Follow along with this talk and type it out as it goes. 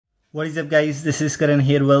What is up guys, this is Karan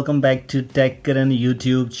here. Welcome back to Tech Karan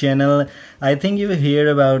YouTube channel. I think you heard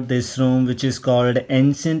about this ROM which is called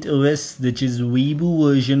Ancient OS, which is Weibo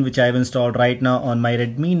version, which I've installed right now on my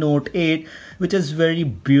Redmi Note 8, which is very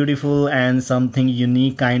beautiful and something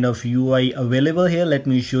unique kind of UI available here. Let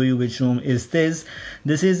me show you which ROM is this.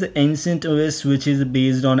 This is Ancient OS, which is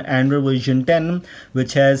based on Android version 10,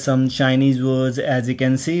 which has some Chinese words as you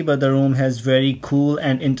can see, but the ROM has very cool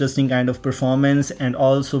and interesting kind of performance and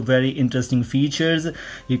also very interesting features.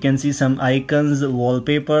 You can see some icons,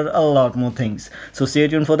 wallpaper, a lot more things. So stay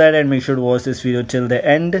tuned for that and make sure to watch this video till the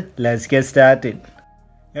end. Let's get started.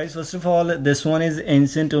 Guys, first of all, this one is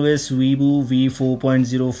Ancient OS Weibo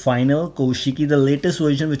V4.0 Final Koshiki, the latest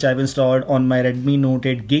version which I've installed on my Redmi Note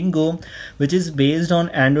 8 Gingo, which is based on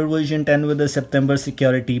Android version 10 with the September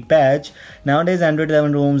security patch. Nowadays Android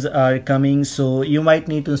 11 ROMs are coming, so you might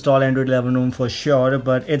need to install Android 11 ROM for sure,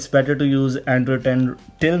 but it's better to use Android 10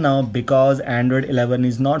 till now because Android 11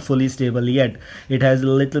 is not fully stable yet. It has a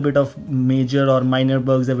little bit of major or minor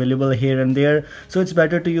bugs available here and there, so it's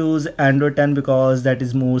better to use Android 10 because that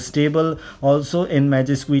is more stable. Also in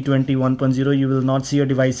Magic Squeeze 21.0 you will not see your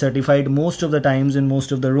device certified most of the times in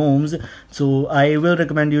most of the ROMs, so I will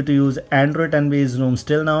recommend you to use Android 10 based ROMs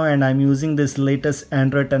till now, and I'm using this latest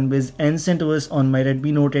Android 10 based Ancient OS on my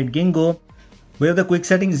Redmi Note 8 Gingo. We have the quick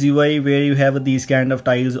settings UI where you have these kind of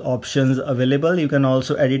tiles options available. You can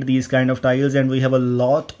also edit these kind of tiles, and we have a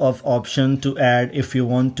lot of options to add if you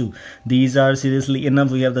want to. These are seriously enough.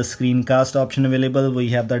 We have the screencast option available. We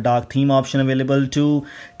have the dark theme option available too.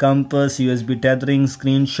 Compass, USB tethering,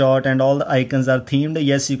 screenshot, and all the icons are themed.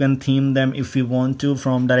 Yes, you can theme them if you want to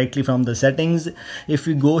directly from the settings. If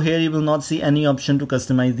you go here, you will not see any option to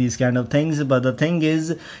customize these kind of things. But the thing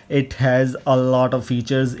is, it has a lot of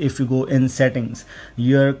features if you go in settings.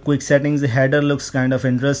 Your quick settings header looks kind of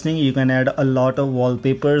interesting. You can add a lot of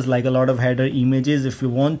wallpapers, like a lot of header images if you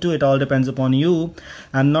want to. It all depends upon you.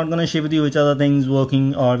 I'm not gonna share with you which other things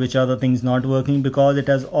working or which other things not working because it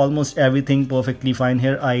has almost everything perfectly fine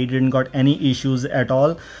here. I didn't got any issues at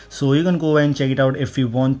all, so you can go and check it out if you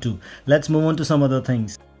want to. Let's move on to some other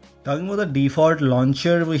things. Talking about the default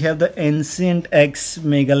launcher, we have the Ancient X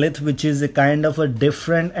Megalith, which is a kind of a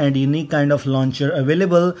different and unique kind of launcher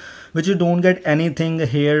available, which you don't get anything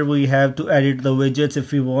here. We have to edit the widgets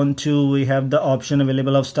if you want to. We have the option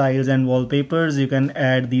available of styles and wallpapers. You can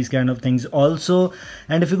add these kind of things also.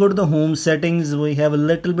 And if you go to the home settings, we have a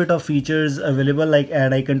little bit of features available like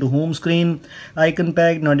add icon to home screen, icon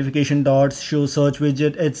pack, notification dots, show search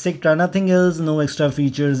widget, etc. Nothing else, no extra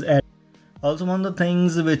features added. Also, one of the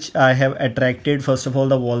things which I have attracted, first of all,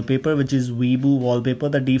 the wallpaper, which is Weibo wallpaper.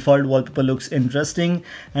 The default wallpaper looks interesting,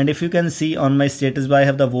 and if you can see on my status bar, I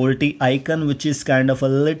have the Volti icon, which is kind of a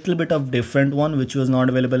little bit of different one, which was not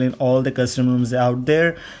available in all the custom rooms out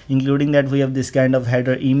there. Including that, we have this kind of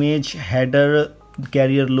header image, header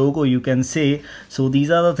carrier logo, you can say. So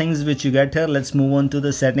these are the things which you get here. Let's move on to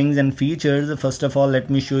the settings and features. First of all, let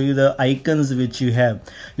me show you the icons which you have.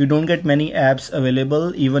 You don't get many apps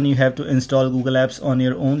available, even you have to install Google Apps on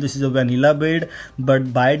your own. This is a vanilla build,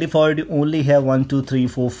 but by default you only have 1 2 3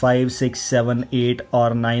 4 5 6 7 8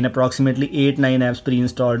 or 9, approximately 8-9 apps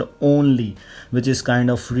pre-installed only, which is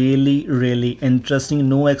kind of really interesting.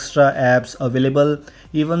 No extra apps available,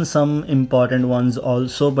 even some important ones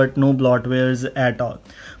also, but no bloatwares at all.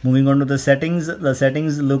 Moving on to the settings. The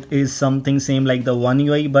settings look is something same like the One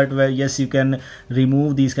UI, but where yes, you can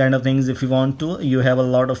remove these kind of things if you want to. You have a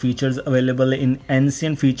lot of features available in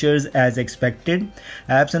Ancient features as expected.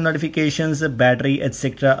 Apps and notifications, battery,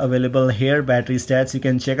 etc. available here. Battery stats, you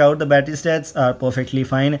can check out. The battery stats are perfectly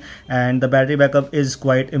fine, and the battery backup is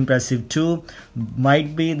quite impressive too.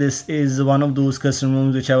 Might be this is one of those custom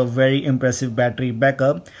rooms which have a very impressive battery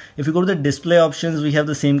backup. If you go to the display options, we have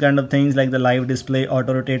the same kind of things like the live display,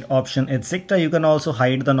 auto rotate option, etc. You can also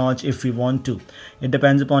hide the notch if you want to. It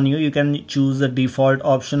depends upon you. You can choose the default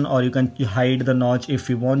option or you can hide the notch if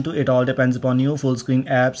you want to. It all depends upon you. Full screen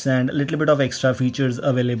apps and a little bit of extra features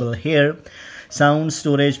available here. Sound,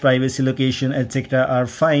 storage, privacy, location, etc. are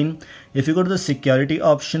fine. If you go to the security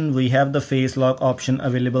option, we have the face lock option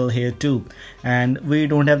available here too, and we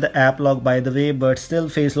don't have the app lock by the way, but still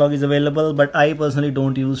face lock is available. But I personally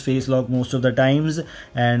don't use face lock most of the times,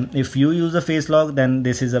 and if you use the face lock, then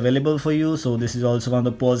this is available for you. So this is also one of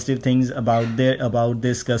the positive things about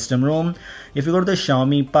this custom ROM. If you go to the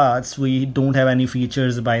Xiaomi parts, we don't have any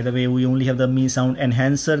features by the way. We only have the Mi Sound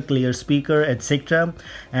enhancer, clear speaker, etc.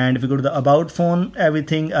 And if you go to the about phone,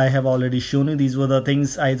 everything I have already shown you. These were the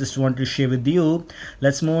things I just want to share with you.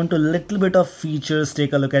 Let's move on to a little bit of features.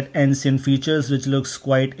 Take a look at ancient features, which looks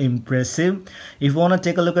quite impressive. If you want to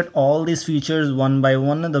take a look at all these features one by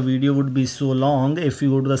one, the video would be so long. If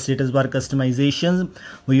you go to the status bar customizations,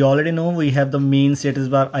 we already know we have the main status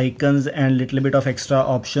bar icons and little bit of extra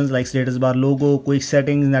options like status bar logo, quick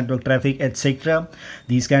settings, network traffic, etc.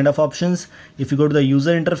 These kind of options. If you go to the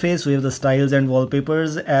user interface, we have the styles and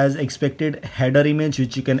wallpapers as expected, header image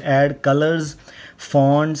which you can add, colors,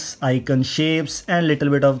 fonts, icon shapes, and little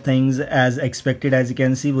bit of things as expected. As you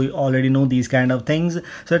can see, we already know these kind of things.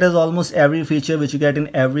 So it has almost every feature which you get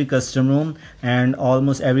in every custom ROM, and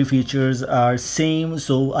almost every features are same.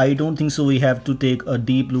 So I don't think so we have to take a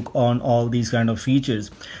deep look on all these kind of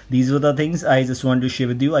features. These were the things I just want to share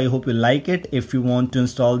with you. I hope you like it. If you want to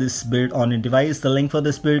install this build on your device, the link for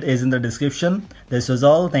this build is in the description. This was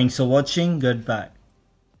all. Thanks for watching. Goodbye.